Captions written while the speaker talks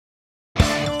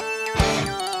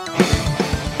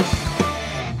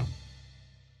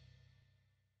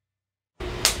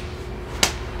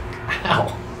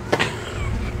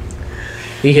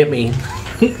He hit me.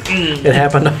 It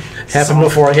happened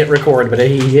before I hit record, but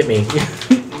he hit me.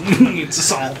 It's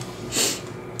assault.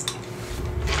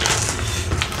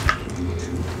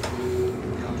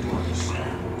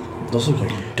 Those look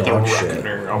like dog shit.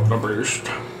 Of the beast.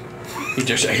 It's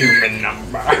just a human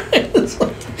number.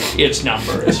 Its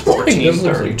number is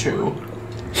 1432.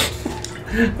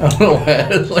 I don't know why.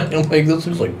 I'm like, this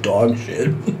looks like dog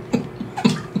shit.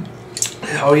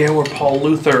 Oh yeah, we're Paul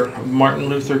Luther, Martin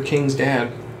Luther King's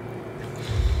dad.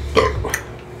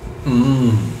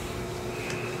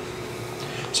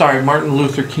 Sorry, Martin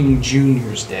Luther King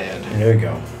Jr.'s dad. There you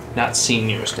go. Not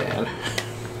Senior's dad.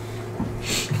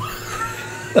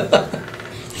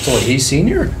 So he's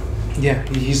senior? Yeah,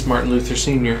 he's Martin Luther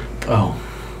Sr. Oh.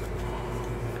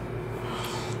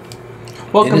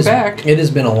 Welcome back. It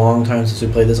has been a long time since we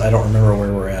played this. I don't remember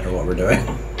where we're at or what we're doing.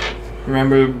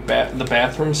 Remember the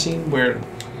bathroom scene where?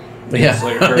 Yeah,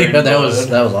 like yeah, that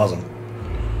was awesome.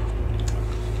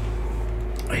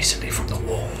 Isolated from the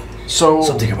wall. So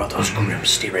something about those grim,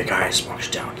 staring eyes sparks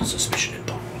down in suspicion and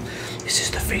dawn. This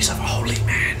is the face of a holy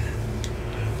man.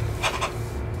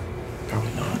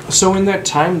 Probably not. So in that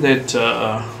time that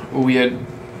we had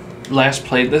last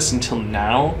played this until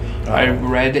now, I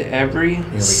read every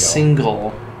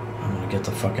single. I'm gonna get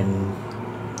the fucking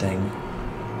thing.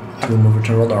 Tomb of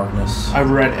Eternal Darkness.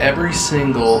 I've read every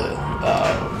single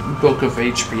book of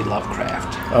H.P.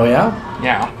 Lovecraft. Oh yeah?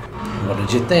 Yeah. What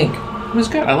did you think? It was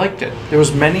good. I liked it. There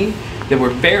was many that were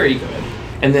very good,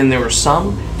 and then there were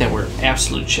some that were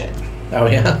absolute shit. Oh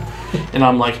yeah? And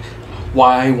I'm like,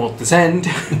 why won't this end?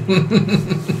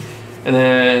 And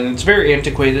then it's very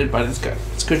antiquated, but it's good.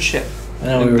 It's good shit. I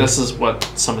know this is what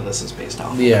some of this is based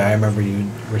on. Yeah, I remember you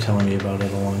were telling me about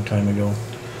it a long time ago.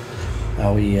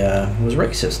 How he was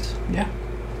racist. Yeah.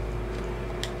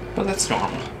 But that's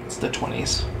normal. It's the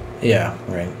 20s. Yeah,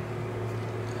 right.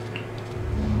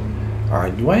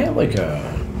 Alright, do I have like a...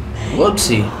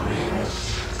 Whoopsie.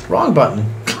 Wrong button.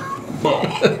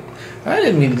 I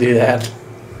didn't mean to do that.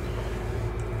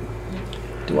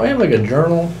 Do I have like a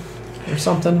journal or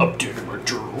something? Updated my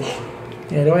journal.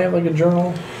 Yeah, do I have like a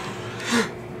journal?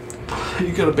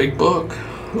 You got a big book.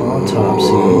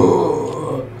 Autopsy.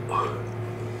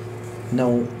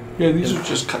 No. Yeah, these are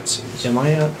just cutscenes. Am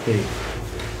I up? Wait.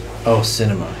 Oh,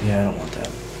 cinema. Yeah, I don't want that.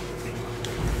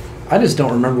 I just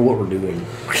don't remember what we're doing.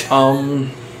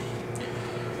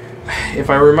 If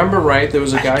I remember right, there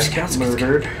was a guy who got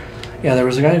murdered. Yeah, there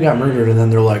was a guy who got murdered, and then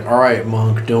they're like, "All right,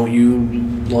 monk, don't you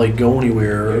like go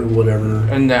anywhere or whatever."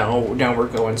 And now we're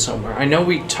going somewhere. I know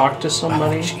we talked to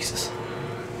somebody. Oh, Jesus.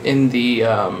 In the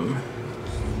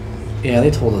Yeah,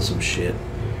 they told us some shit.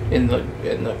 In the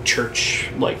church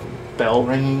like bell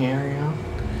ringing area.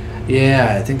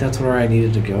 Yeah, I think that's where I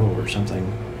needed to go or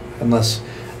something. Unless,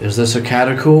 is this a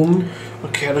catacomb? A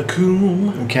catacomb?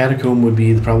 A catacomb would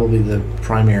be probably the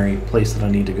primary place that I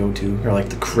need to go to. Or like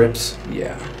the crypts.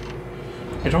 Yeah.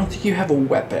 I don't think you have a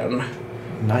weapon.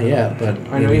 Not yet, but...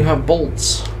 I know you have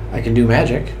bolts. I can do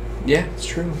magic. Yeah, it's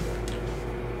true.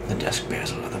 The desk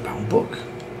bears another bound book.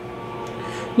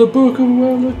 The Book of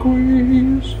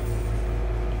Reliquies.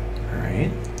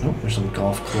 Alright. Oh, there's some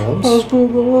golf clubs.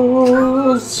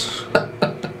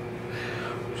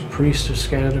 Priest is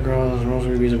scattered across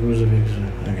rosary beads of crucifix.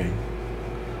 Okay.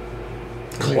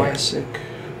 Classic.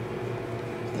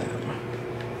 Them.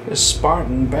 The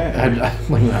Spartan bag.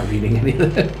 I'm not reading any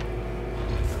of that.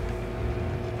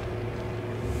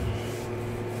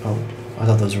 Oh, I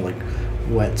thought those were like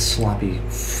wet, sloppy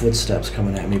footsteps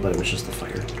coming at me, but it was just the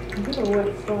fire.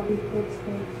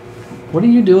 What are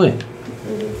you doing?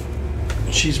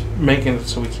 She's making it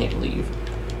so we can't leave.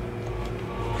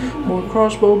 More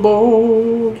crossbow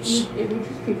bolts. It would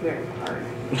just be very hard.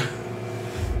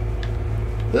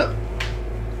 The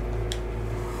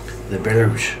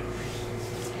Beluge.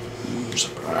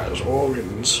 Surprise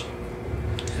organs.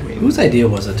 I mean, whose idea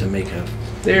was it to make a...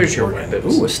 There's your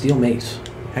weapons. Ooh, a steel mace.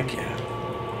 Heck yeah.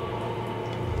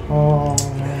 Oh,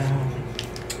 man.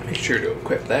 Make sure to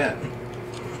equip that.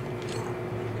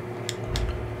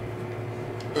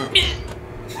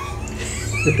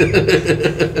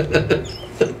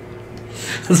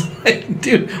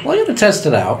 Dude, well, I gotta test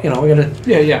it out. You know, we gotta.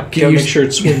 Yeah. Gotta make sure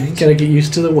it swings. Gotta get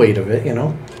used to the weight of it. You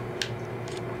know.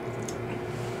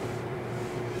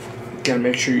 Gotta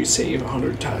make sure you save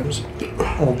 100 times.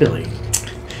 Oh, Billy.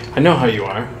 I know how you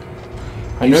are.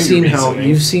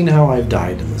 You've seen how I've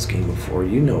died in this game before.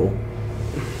 You know.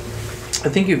 I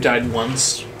think you've died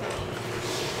once.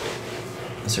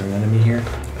 Is there an enemy here?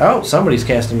 Oh, somebody's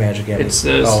casting magic at me. It's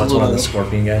this that's little... one of the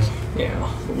scorpion guys. Yeah,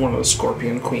 one of the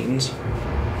scorpion queens.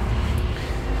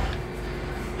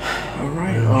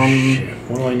 Alright, shit.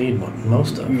 What do I need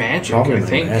most of? Magic, Probably I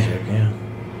think. Magic, yeah.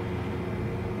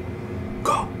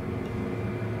 Go.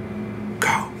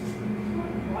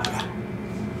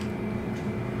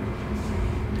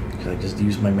 Because I just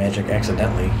used my magic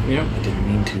accidentally. Yep. I didn't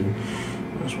mean to.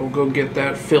 Might as well go get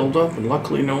that filled up, and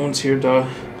luckily no one's here to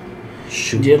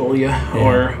Shoot. diddle you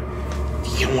or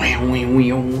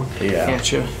Yeah.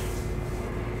 at you.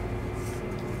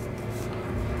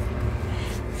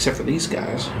 Except for these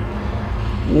guys.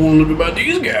 Oh, look about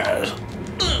these guys.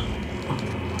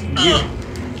 Yeah.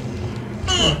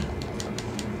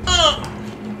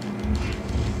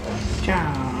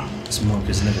 Yeah. Smoke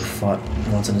has never fought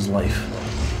once in his life.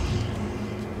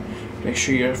 Make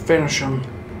sure you finish him.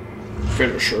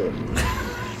 Finish him.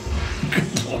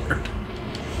 Good lord.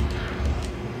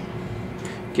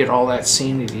 Get all that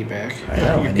sanity back. I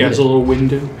know, You I guys need a it. little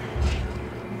window.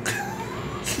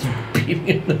 Beating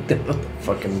him to death with a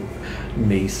fucking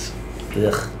mace.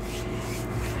 Ugh.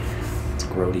 It's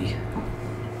grody.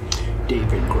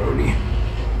 David Grody.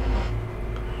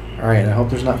 Alright, I hope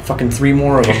there's not fucking 3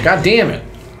 more of them. God damn it.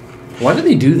 Why did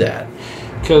they do that?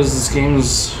 Because this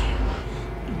game's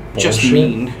just Bullshit.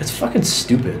 mean. It's fucking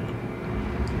stupid.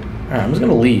 Alright, I'm just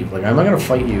gonna leave. Like, I'm not gonna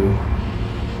fight you.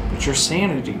 It's your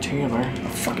sanity, Taylor.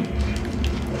 Fucking.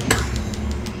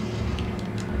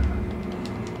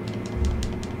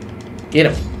 Get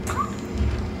him.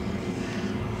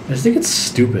 I just think it's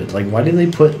stupid. Like, why did they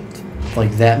put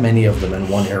like that many of them in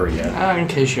one area? In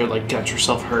case you're like got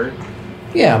yourself hurt.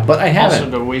 Yeah, but I haven't.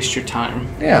 Also to waste your time.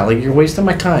 Yeah, like you're wasting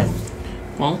my time.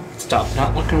 Well, stop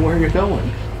not looking where you're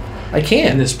going. I In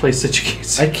can't. this place that you can't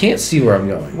see. I can't see where I'm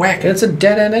going. Whack it. And it's a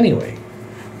dead end anyway.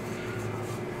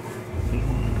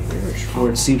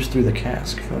 Where it seeps through the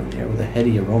cask, yeah, with a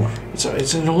heady aroma.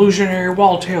 It's an illusionary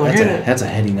wall, Taylor. Hit it. That's a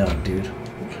heady nug, dude.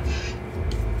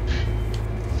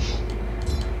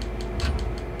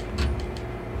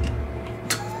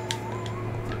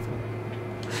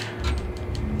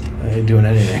 I ain't doing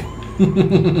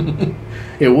anything.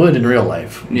 It would in real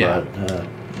life, Yeah. but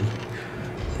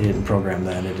they didn't program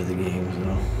that into the game,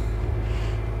 so.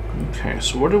 Okay,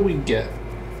 so what do we get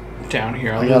down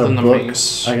here I got other a than the book.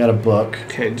 mace? I got a book.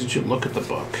 Okay, did you look at the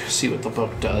book? See what the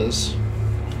book does?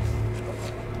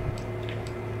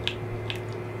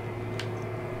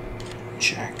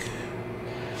 Check.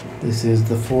 This is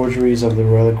the forgeries of the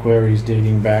reliquaries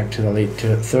dating back to the late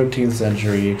 13th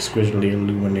century, exquisitely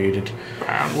illuminated.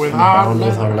 Bound with Bound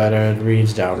with hard her leather. letter, it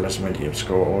reads doubtless many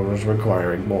obscure orders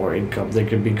requiring more income than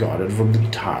could be garnered from the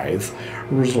tithe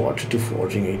resorted to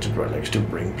forging ancient relics to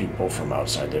bring people from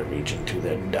outside their region to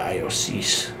their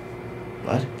diocese.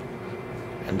 What?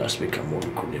 And thus become more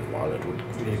lucrative, while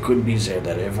it could be said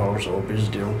that if our hope is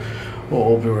due,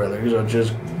 all open relics are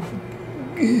just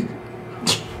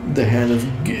the hand of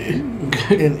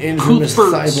an infamous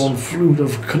Cuthberts. thigh-bone fruit of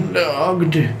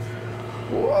Cnogd.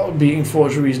 While being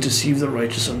forgeries deceive the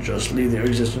righteous unjustly, their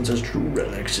existence as true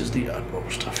relics is the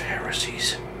utmost of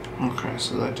heresies. Okay,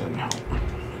 so that didn't help.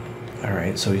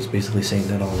 Alright, so he's basically saying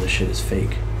that all this shit is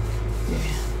fake. Yeah.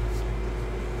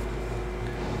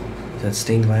 Is that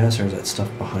stained glass or is that stuff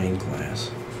behind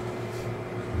glass?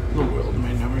 The world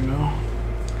may never know.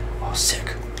 Oh,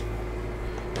 sick.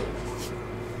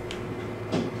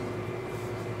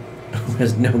 Who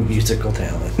has no musical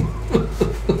talent?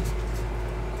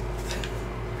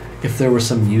 If there was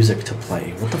some music to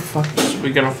play, what the fuck? So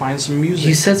we gotta find some music.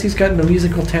 He says he's got no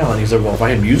musical talent. He's like, well, if I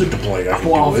had music to play, I could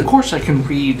Well, do it. of course I can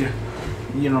read,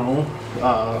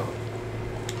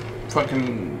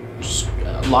 fucking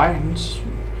lines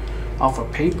off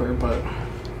of paper, but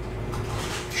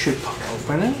should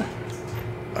open it.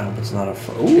 I hope it's not a.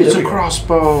 It's a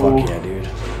crossbow. Fuck yeah, dude.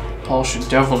 Paul should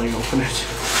definitely open it.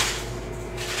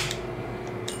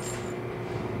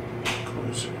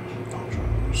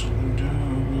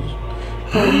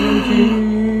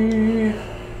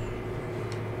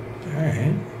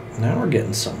 Alright. Now we're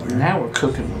getting somewhere. Now we're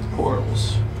cooking with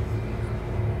portals.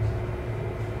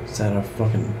 Is that a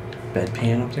fucking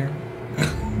bedpan up there?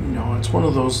 No, it's one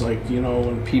of those, like,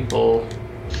 when people,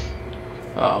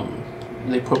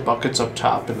 they put buckets up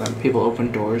top and then people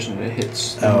open doors and it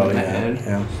hits them in the head.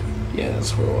 Yeah. Yeah,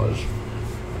 that's what it was.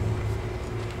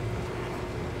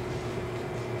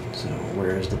 So,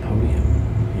 where's the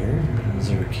podium? Here? Is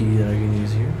there a key that I can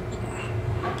use here?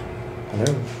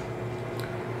 Hello?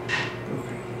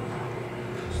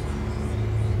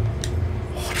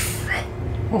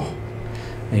 Oh.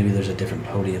 Maybe there's a different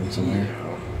podium somewhere.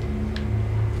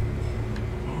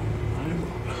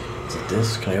 Is it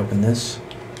this? Can I open this?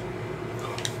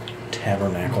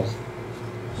 Tabernacle.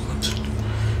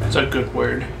 It's a good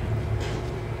word.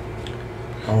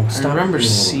 Oh, I stop remember being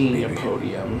a little seeing a baby.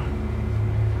 podium.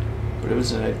 but it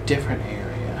was in a different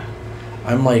area.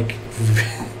 I'm like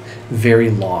very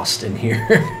lost in here.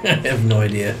 I have no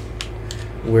idea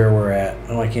where we're at.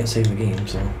 Oh, I can't save the game,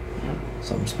 so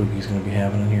something spooky's going to be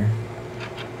happening here.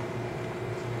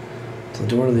 The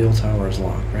door to the old tower is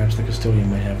locked. Perhaps the custodian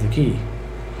might have the key.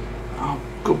 I'll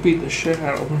go beat the shit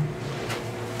out of him.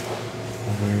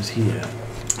 Well, where is he at?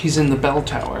 He's in the bell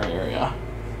tower area.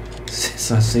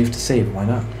 It's not safe to save. Why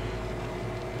not?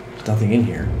 There's nothing in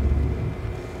here.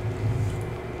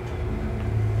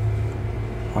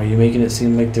 Why are you making it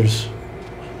seem like there's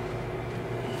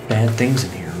bad things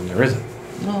in here when there isn't?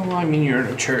 No, I mean, you're in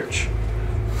a church.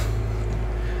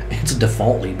 It's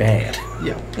defaultly bad.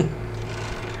 Yeah.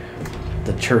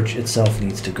 The church itself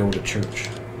needs to go to church.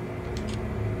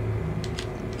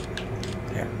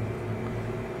 There.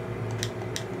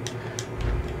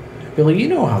 Billy, you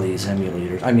know how these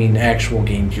emulators, I mean actual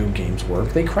GameCube games work.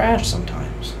 They crash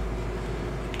sometimes.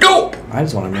 Nope! I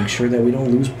just want to make sure that we don't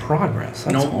lose progress.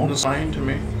 That's all. Nope, it's lying to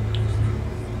me.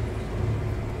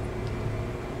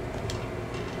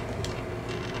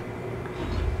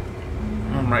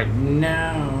 Right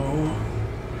now,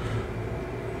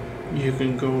 you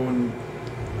can go and...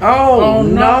 Oh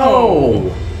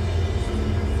no!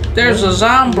 There's a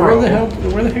zombie. Where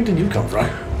the heck did you come from?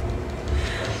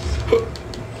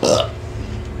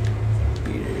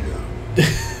 Beat it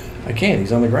up. I can't,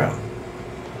 he's on the ground.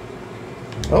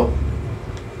 Oh.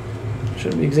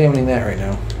 Shouldn't be examining that right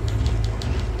now.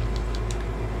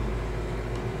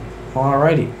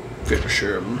 Alrighty. Finish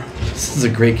him. This is a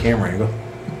great camera angle.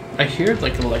 I hear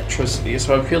like electricity,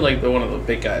 so I feel like they're one of the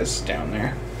big guys down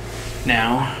there.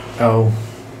 Now. Oh,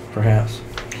 perhaps.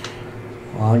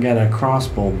 Well, I got a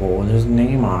crossbow bolt with his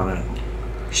name on it.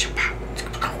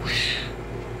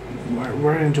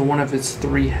 We're into one of its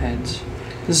 3 heads.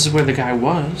 This is where the guy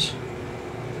was.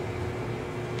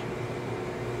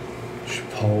 Should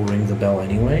Paul ring the bell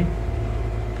anyway?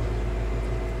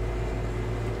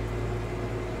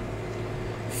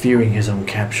 Fearing his own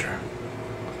capture.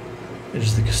 It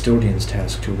is the custodian's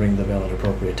task to ring the bell at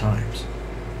appropriate times.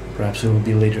 Perhaps it will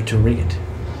be later to ring it.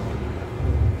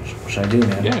 What should I do,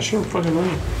 man? Yeah, sure, fucking ring.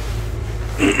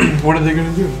 What are they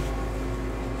gonna do?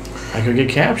 I could get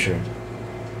captured.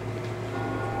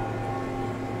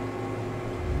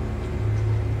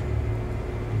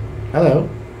 Hello.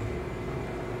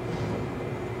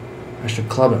 I should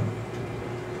club him.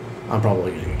 I'm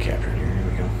probably gonna get captured here. Here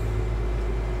we go.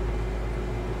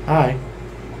 Hi.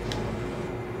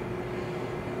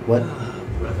 What?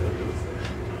 Brother Luther,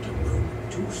 not a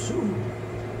moment too soon.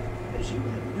 As you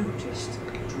have noticed,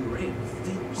 dread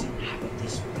things inhabit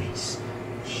this place.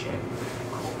 Shed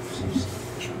corpses,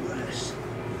 worse.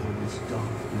 There is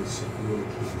darkness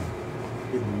lurking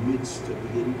in the midst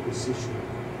of the Inquisition.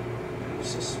 I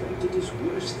suspect it is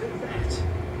worse than that.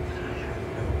 I have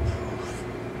no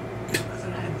proof.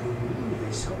 Brother Andrew knew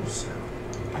this also.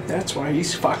 That's why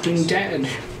he's fucking dead.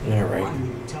 Yeah, Why right. are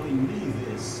you telling me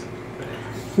this?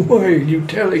 Why are you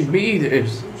telling me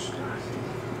this?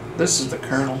 This is the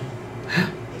Colonel.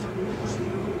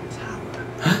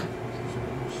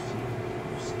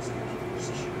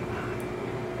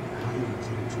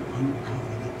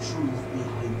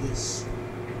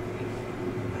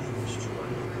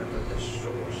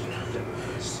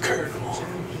 Colonel.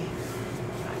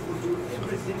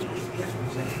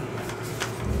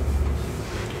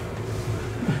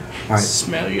 Alright.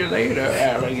 Smell you later,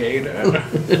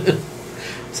 alligator.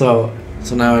 So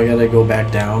now I gotta go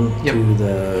back down Yep. to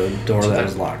the door that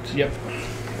was locked. Yep.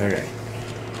 Okay.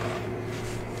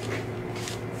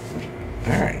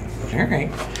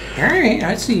 Alright,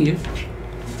 I see you.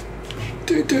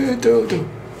 Do, do, do, do.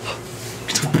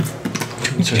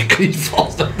 He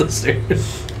falls down the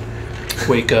stairs.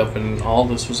 Wake up, and all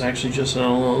this was actually just an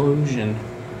illusion.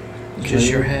 Just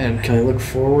your head. Can I look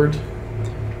forward?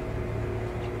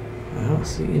 I don't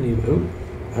see any. Oh,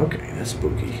 okay, that's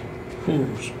spooky. Ooh,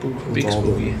 big With all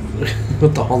spooky.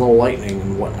 With all the lightning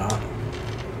and whatnot.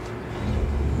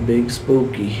 Big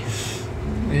spooky.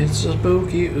 It's a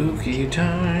spooky, ooky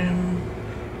time.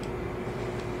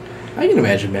 I can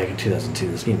imagine back in 2002,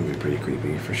 this game would be pretty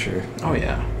creepy for sure. Oh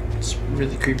yeah, it's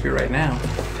really creepy right now.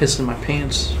 Pissing my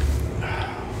pants.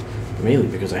 Mainly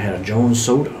because I had a Jones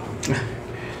soda.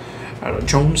 I had a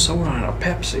Jones soda and a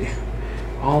Pepsi.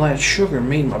 All that sugar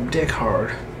made my dick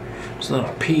hard. So then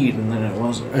I peed and then it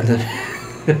wasn't. And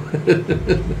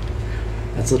then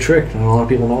that's the trick that a lot of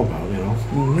people know about, you know.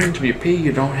 If you pee,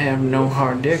 you don't have no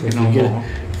hard dick So if, no more.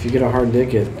 if you get a hard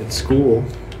dick at school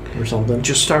or something,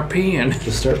 Just start peeing.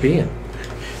 just start peeing.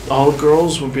 All the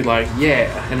girls would be like, yeah,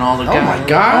 and all the Oh guys. my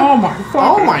god! Oh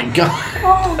my god!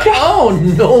 Oh my god! Oh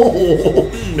no!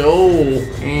 No!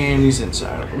 And he's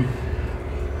inside of him.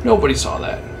 Nobody saw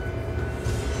that.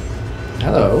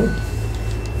 Hello.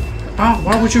 Ah,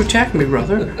 why would you attack me,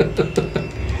 brother?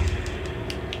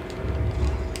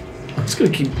 I'm just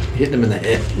gonna keep hitting him in the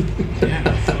head.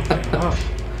 Yeah, fuck it up.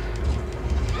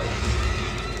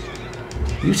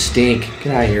 You stink.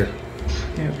 Get out of here.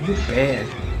 Yeah, you bad.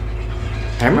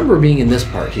 I remember being in this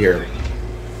part here.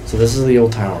 So this is the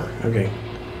old tower. Okay.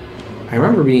 I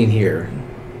remember being here.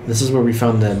 This is where we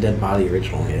found the dead body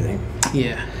originally, I think.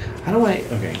 Yeah. How do I...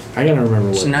 Okay. I gotta remember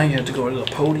what... So now you have to go to the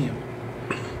podium.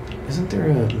 Isn't there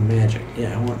a magic?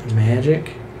 Yeah, I want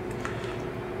magic.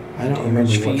 I don't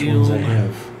remember Damage which ones I field.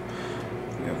 have.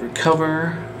 You have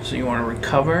recover. So you want to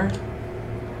recover.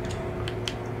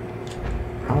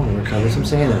 I want to recover some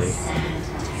sanity.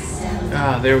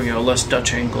 Ah, there we go. Less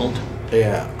Dutch angled.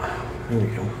 Yeah. There we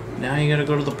go. Now you gotta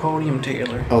go to the podium,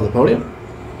 Taylor. Oh, the podium?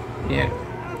 Yeah.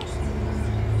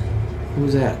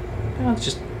 Who's that? Oh, it's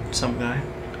just some guy.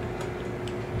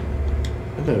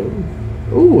 Hello.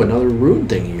 Ooh, another rune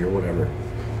thingy or whatever.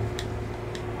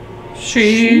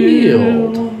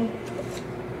 Shield.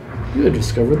 You had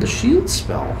discovered the shield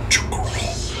spell.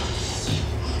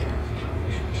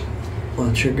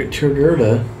 Well,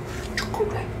 Triggerda.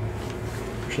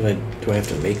 Do I have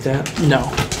to make that? No. No,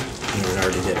 I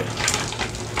already did it.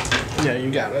 Yeah,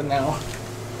 you got it now.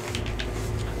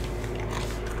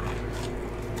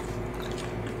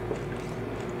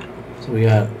 So we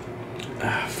got...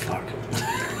 Ah, fuck.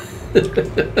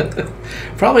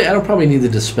 Probably, I don't probably need the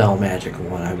Dispel Magic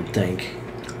one, I would think.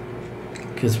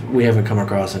 Because we haven't come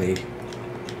across any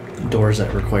doors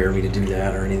that require me to do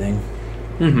that or anything.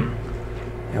 Mm-hmm.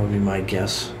 That would be my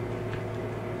guess.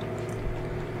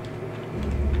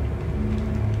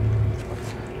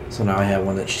 So now I have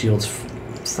one that shields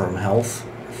from health,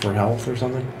 for health or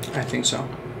something? I think so.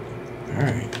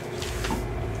 Alright.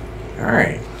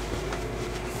 Alright.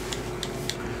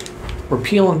 We're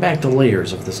peeling back the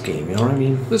layers of this game, you know what I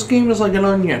mean? This game is like an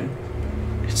onion.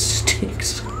 It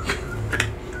stinks.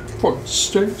 Fucking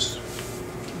stinks.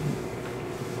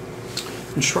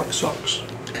 And Shrek sucks.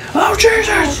 Oh,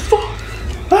 Jesus! Fuck.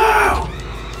 Oh!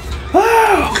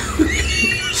 Oh!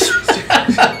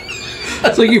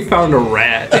 It's like you found a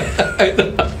rat.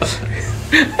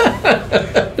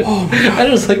 Oh my god. I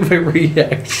just like my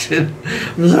reaction.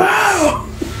 Oh!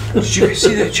 Did you guys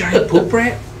see that giant poop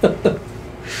rat?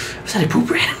 Was that a poop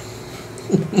rat?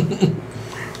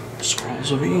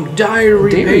 Scrolls of Ink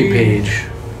diary page.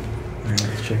 Alright,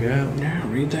 let's check it out. Yeah,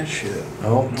 read that shit.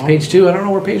 Oh, it's page 2. I don't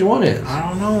know where page 1 is. I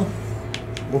don't know.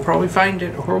 We'll probably find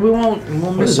it, or we won't, and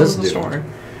we'll miss some of the story.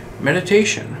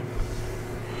 Meditation.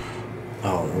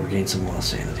 Oh, we're getting some more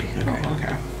sanity. Okay. Oh,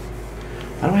 okay.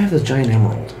 Why do I have this giant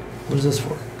emerald? What is this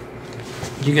for?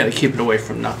 You gotta keep it away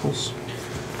from Knuckles.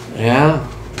 Yeah.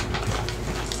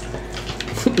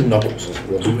 Knuckles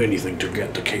will do anything to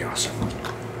get the Chaos Emerald.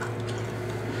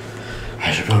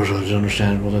 I suppose it is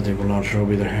understandable that they will not show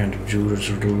me their hand of Judas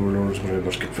or dual lords, but I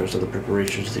must confess that the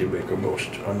preparations they make are most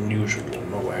unusual.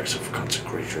 No acts of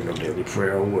consecration or daily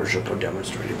prayer or worship are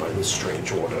demonstrated by this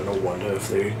strange order.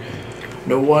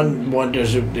 No one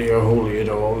wonders if they are holy at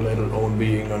all, let alone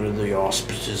being under the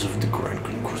auspices of the Grand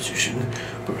Inquisition.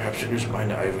 Perhaps it is my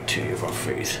naivety of our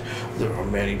faith. There are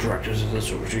many practices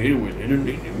associated with it.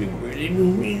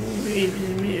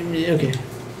 Okay.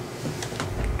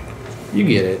 You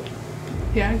get it.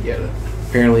 Yeah, I get it.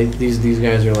 Apparently, these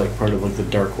guys are like part of like the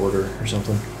Dark Order or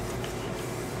something.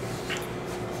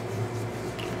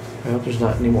 I hope there's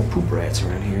not any more poop rats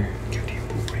around here. Goddamn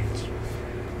poop rats.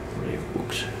 Where are your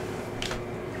books?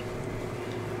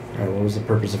 Alright, what was the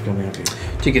purpose of coming up here?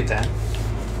 To get that.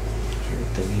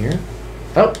 Everything here.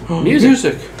 Oh,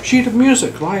 music! Sheet of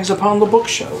music lies upon the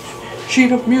bookshelf.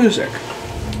 Sheet of music.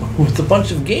 With a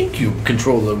bunch of GameCube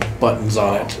controller buttons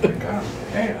on it. Oh my god,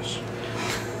 yes.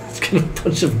 It's got a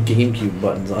bunch of GameCube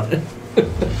buttons on it.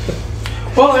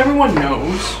 Well, everyone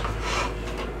knows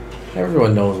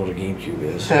Everyone knows what a GameCube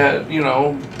is. that, you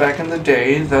know, back in the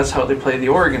day, that's how they played the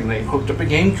organ. They hooked up a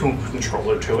GameCube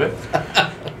controller to it,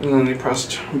 and then they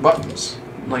pressed buttons,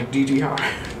 like DDR.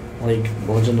 Like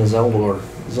Legend of Zelda or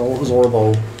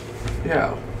Zorbo.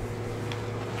 Yeah.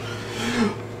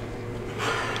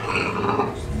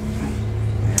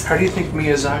 How do you think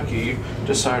Miyazaki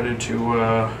decided to,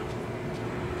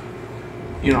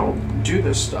 you know, do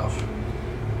this stuff?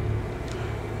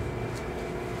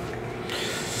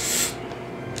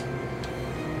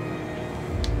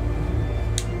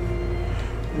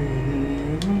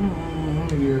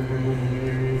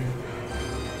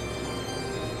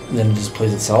 And then it just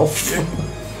plays itself.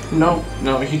 No,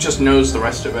 he just knows the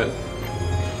rest of it.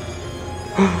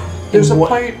 There's a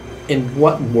plate. In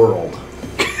what world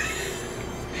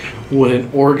would an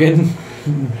organ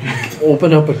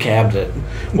Open up a cabinet.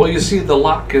 Well, you see, the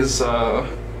lock is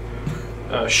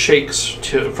shakes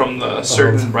from the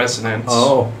certain resonance.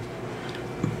 Oh.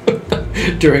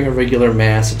 During a regular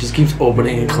mass, it just keeps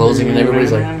opening and closing, and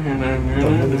everybody's like,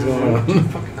 "What is going on?"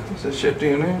 Fucking close that shit,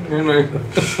 dude.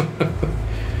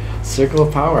 Circle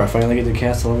of Power. I finally get to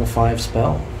cast a level 5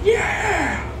 spell.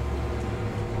 Yeah.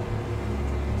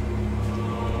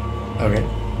 Okay.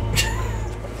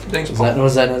 Thanks, Paul.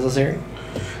 Was that necessary?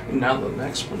 Now the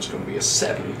next one's going to be a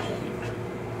 7 point.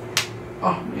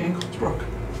 Oh, my ankle's broke.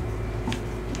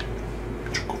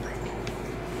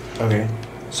 Okay.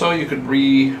 So you could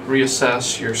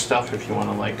reassess your stuff if you want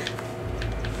to, like,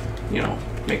 you know,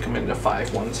 make them into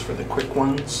 5 ones for the quick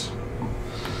ones.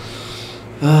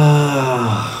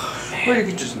 Or you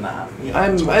could just not. You know,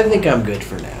 I think I'm good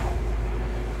for now.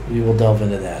 We will delve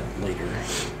into that later.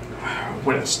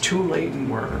 When it's too late and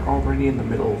we're already in the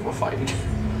middle of a fight.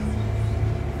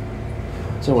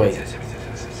 So wait.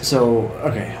 So,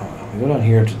 okay, hold on. We go down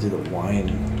here to do the wine.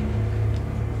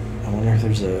 I wonder if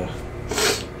there's a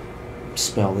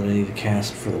spell that I need to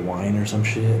cast for the wine or some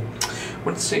shit.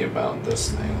 Let's see about this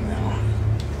thing now.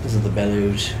 This is the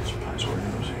Beluge. Supplies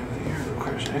organisms here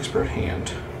requires an expert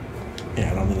hand.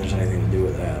 Yeah, I don't think there's anything to do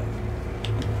with that.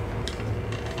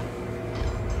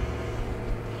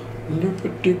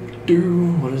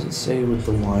 What does it say with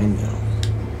the wine now?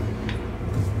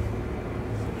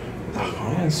 The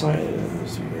wine inside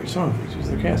is very strong. Use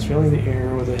the cast, filling the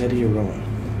air with a heady aroma.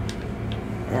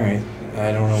 Alright,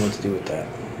 I don't know what to do with that.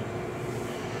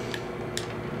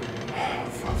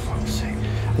 For fuck's sake.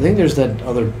 I think there's that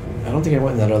other... I don't think I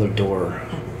went in that other door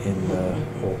in the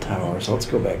old tower, so let's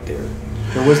go back there.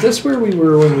 Or was this where we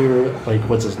were when we were, like,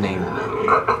 what's his name?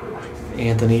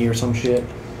 Anthony or some shit?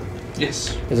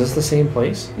 Yes. Is this the same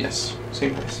place? Yes,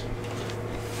 same place.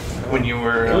 When you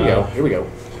were... Here we go, here we go.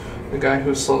 The guy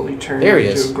who slowly turned There he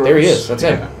into is, a gross... there he is, that's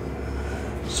him.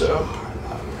 So,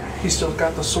 he's still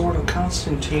got the sword of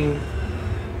Constantine.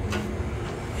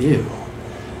 Ew.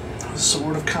 The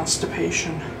sword of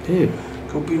constipation. Ew.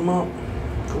 Go beat him up.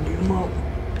 Go beat him up.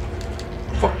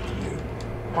 Fuck you.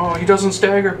 Oh, he doesn't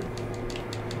stagger.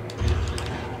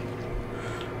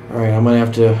 Alright, I'm gonna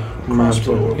have to... I'm gonna have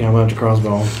to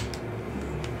crossbow.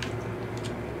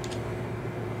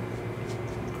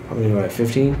 How many do I have?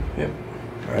 15? Yep.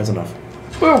 Alright, that's enough.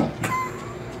 Boom!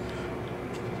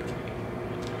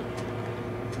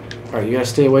 Alright, you gotta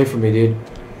stay away from me, dude.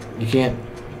 You can't...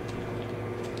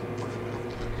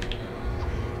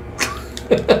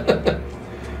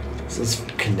 This is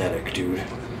kinetic, dude.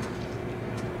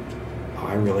 Oh,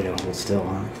 I really gotta hold still,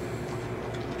 huh?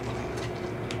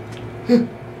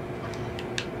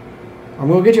 I'm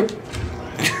gonna get you.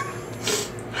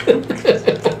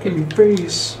 Fucking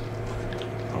face.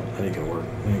 Oh, that ain't gonna work.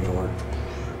 That ain't gonna work.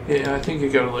 Yeah, I think you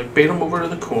gotta, like, bait him over to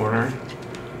the corner.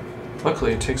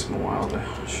 Luckily, it takes him a while to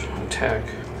attack.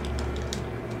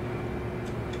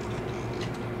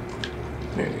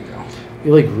 There you go.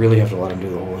 You, like, really have to let him do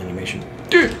the whole animation.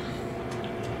 Dude!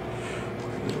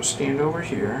 You'll stand over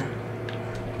here.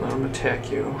 Let him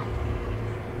attack you.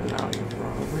 And now you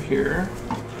run over here.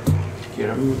 Get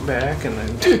him back, and then...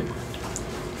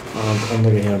 I'm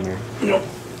looking at him there. Nope.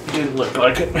 Didn't look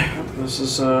like it. This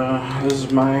is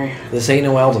my... This ain't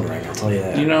no Elden Ring, I'll tell you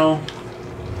that. You know,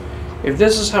 if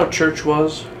this is how church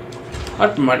was,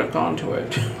 I might have gone to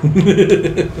it.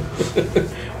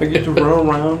 I get to run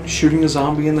around shooting a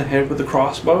zombie in the head with a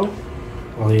crossbow.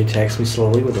 While he attacks me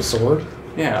slowly with a sword?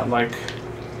 Yeah, like,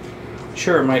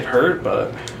 sure, it might hurt,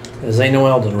 but... This ain't no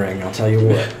Elden Ring, I'll tell you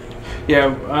what.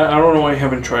 Yeah, I don't know why I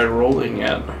haven't tried rolling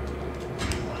yet.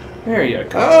 There you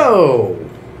go. Oh!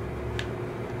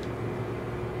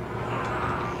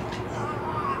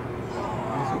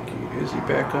 I think is he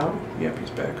back up? Yep,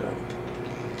 he's back up.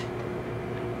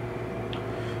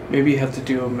 Maybe you have to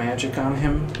do a magic on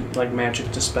him, like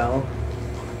magic dispel.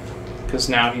 Because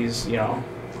now he's, you know,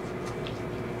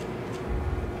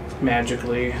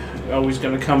 magically always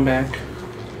going to come back.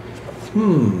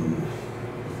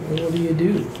 What do you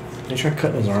do? They try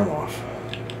cutting his arm off.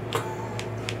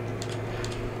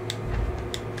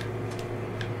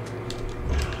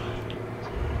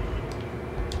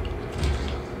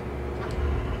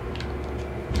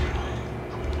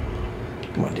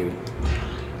 Come on, dude.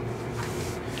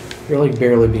 You're like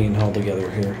barely being held together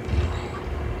here.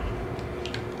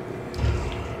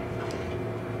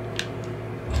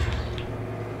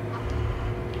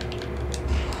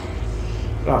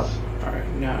 Oh. Alright,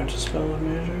 now to spell of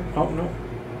magic. Oh, no.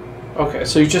 Okay,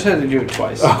 so you just had to do it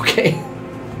twice. Okay.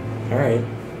 Alright.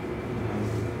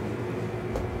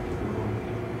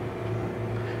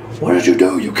 What did you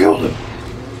do? You killed him.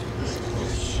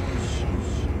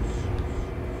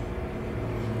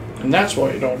 And that's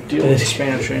why you don't deal with the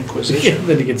Spanish Inquisition.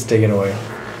 Then he gets taken away.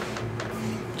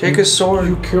 Take his sword.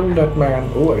 You killed that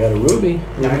man. Oh, I got a ruby.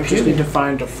 Now I just need to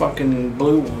find a fucking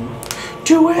blue one.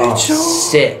 Two-edged sword.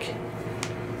 Sick.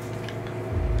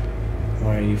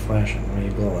 Why are you flashing? Why are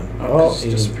you glowing? Oh, he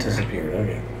just disappeared.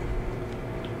 Okay.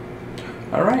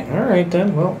 Alright. Alright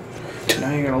then, well.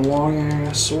 Now you got a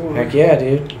long-ass sword. Heck yeah,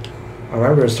 dude. I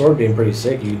remember a sword being pretty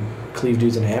sick. You'd cleave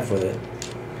dudes in half with it.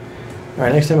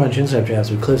 Alright, next time on Chinstrap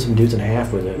Chaps, we clip some dudes in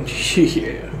half with it.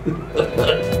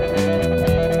 Yeah.